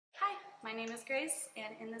My name is Grace,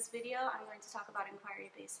 and in this video I'm going to talk about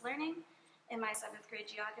inquiry-based learning. In my 7th grade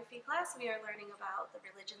geography class, we are learning about the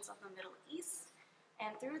religions of the Middle East,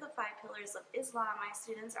 and through the 5 pillars of Islam, my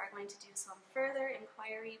students are going to do some further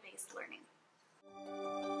inquiry-based learning.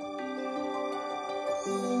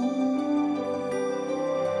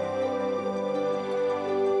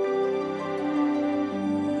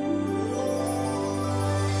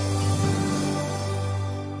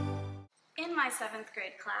 In my 7th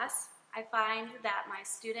grade class, I find that my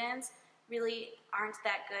students really aren't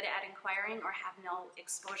that good at inquiring or have no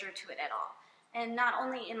exposure to it at all. And not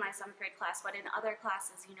only in my 7th grade class, but in other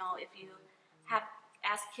classes, if you have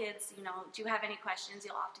asked kids, do you have any questions,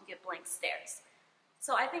 you'll often get blank stares.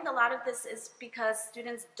 So I think a lot of this is because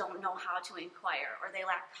students don't know how to inquire or they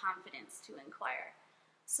lack confidence to inquire.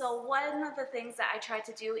 So one of the things that I try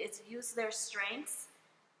to do is use their strengths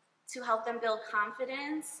to help them build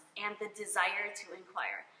confidence and the desire to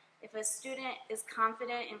inquire. If a student is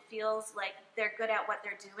confident and feels like they're good at what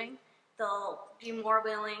they're doing, they'll be more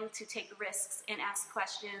willing to take risks and ask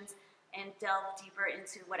questions and delve deeper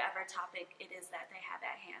into whatever topic it is that they have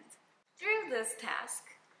at hand. Through this task,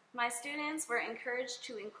 my students were encouraged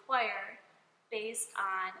to inquire based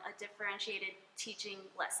on a differentiated teaching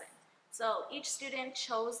lesson. So each student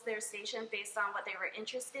chose their station based on what they were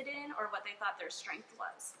interested in or what they thought their strength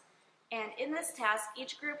was. And in this task,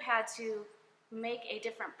 each group had to make a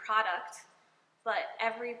different product, but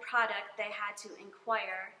every product they had to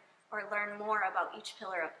inquire or learn more about each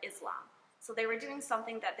pillar of Islam. So they were doing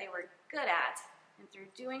something that they were good at, and through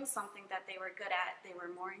doing something that they were good at, they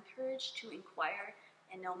were more encouraged to inquire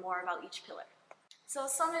and know more about each pillar. So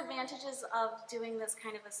some advantages of doing this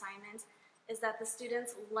kind of assignment is that the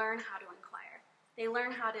students learn how to inquire. They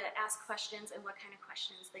learn how to ask questions and what kind of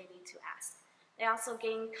questions they need to ask. They also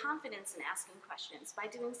gain confidence in asking questions. By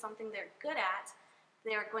doing something they're good at,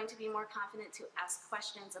 they are going to be more confident to ask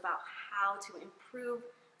questions about how to improve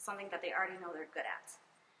something that they already know they're good at.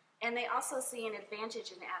 And they also see an advantage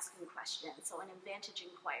in asking questions, so an advantage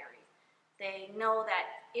inquiry. They know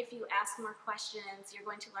that if you ask more questions, you're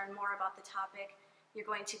going to learn more about the topic, you're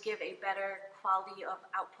going to give a better quality of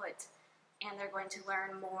output, and they're going to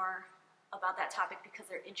learn more about that topic because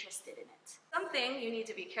they're interested in it. Something you need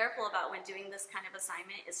to be careful about when doing this kind of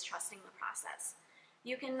assignment is trusting the process.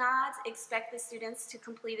 You cannot expect the students to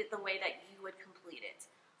complete it the way that you would complete it,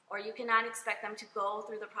 or you cannot expect them to go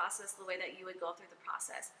through the process the way that you would go through the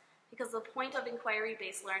process, because the point of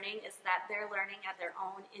inquiry-based learning is that they're learning at their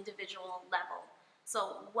own individual level.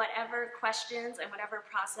 So whatever questions and whatever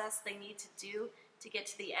process they need to do to get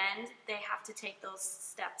to the end, they have to take those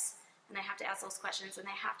steps, and they have to ask those questions, and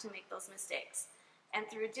they have to make those mistakes. And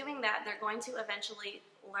through doing that, they're going to eventually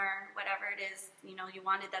learn whatever it is you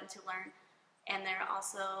wanted them to learn, and they're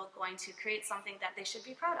also going to create something that they should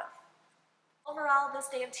be proud of. Overall,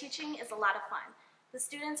 this day of teaching is a lot of fun. The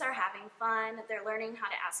students are having fun, they're learning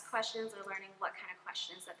how to ask questions, they're learning what kind of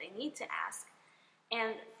questions that they need to ask.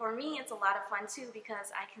 And for me, it's a lot of fun too,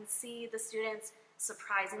 because I can see the students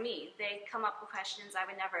surprise me. They come up with questions I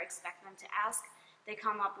would never expect them to ask. They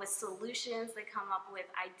come up with solutions, they come up with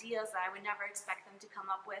ideas that I would never expect them to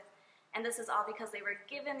come up with. And this is all because they were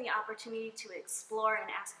given the opportunity to explore and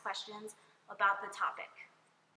ask questions about the topic.